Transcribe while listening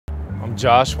I'm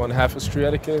Josh, one half of Street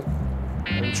Etiquette.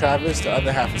 I'm Travis, the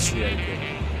other half of Street Etiquette.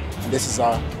 And this is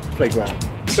our playground.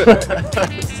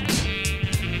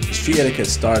 Street Etiquette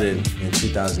started in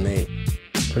 2008.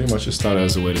 Pretty much it started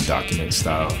as a way to document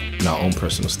style, and our own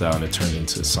personal style, and it turned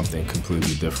into something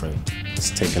completely different. It's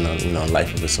taken on,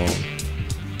 life of its own.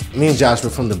 Me and Josh were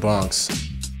from the Bronx,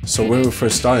 so when we were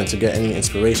first starting to get any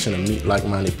inspiration and meet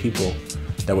like-minded people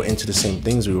that were into the same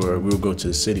things we would go to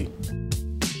the city.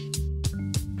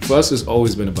 For us, it's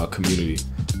always been about community.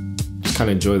 Just kind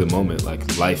of enjoy the moment.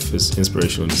 Like, life is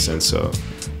inspirational in a sense, so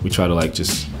we try to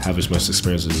just have as much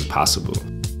experiences as possible.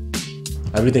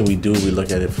 Everything we do, we look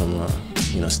at it from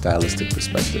a stylistic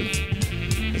perspective.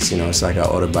 It's like our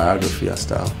autobiography, our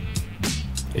style.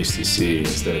 HTC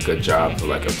has done a good job of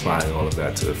applying all of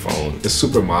that to the phone. It's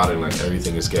super modern,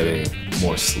 everything is getting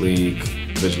more sleek,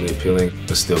 visually appealing,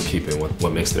 but still keeping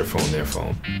what makes their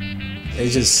phone.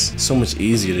 It's just so much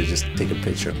easier to just take a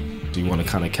picture. Do you want to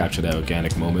kind of capture that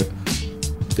organic moment?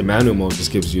 The manual mode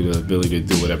just gives you the ability to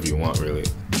do whatever you want, really.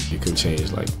 You can change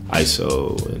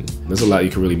ISO, and there's a lot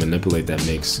you can really manipulate that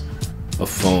makes a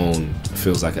phone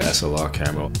feels like an SLR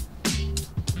camera.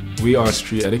 We are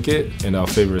Street Etiquette, and our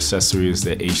favorite accessory is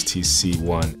the HTC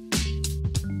One.